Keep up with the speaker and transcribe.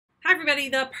everybody,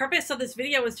 the purpose of this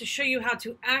video is to show you how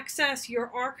to access your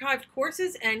archived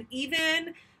courses and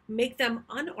even make them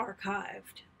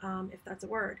unarchived, if that's a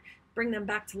word, bring them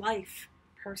back to life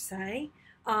per se,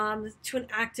 to an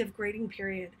active grading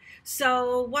period.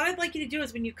 So what I'd like you to do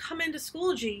is when you come into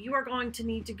Schoology, you are going to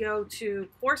need to go to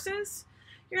courses.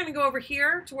 You're going to go over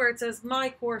here to where it says My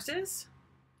Courses.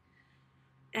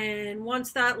 And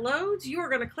once that loads, you are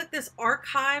going to click this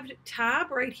archived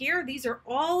tab right here. These are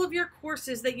all of your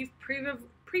courses that you've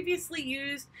previously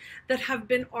used that have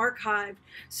been archived.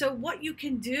 So what you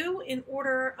can do in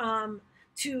order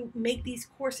to make these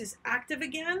courses active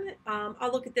again,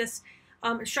 I'll look at this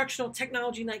Instructional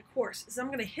Technology Night course. So I'm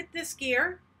going to hit this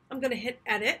gear. I'm going to hit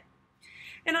Edit.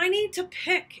 And I need to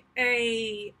pick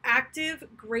a active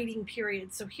grading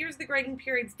period. So here's the grading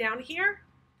periods down here.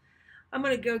 I'm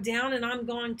going to go down and I'm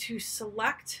going to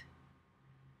select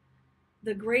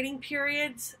the grading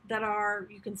periods that are,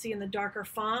 you can see in the darker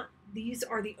font. These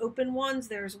are the open ones.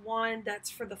 There's one that's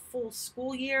for the full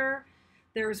school year.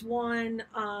 There's one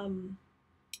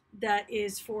that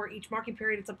is for each marking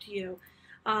period. It's up to you.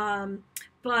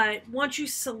 But once you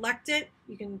select it,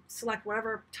 you can select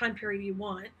whatever time period you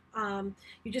want.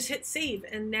 You just hit save,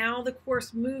 and now the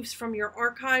course moves from your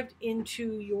archived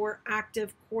into your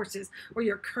active courses, or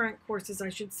your current courses, I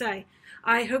should say.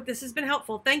 I hope this has been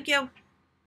helpful. Thank you.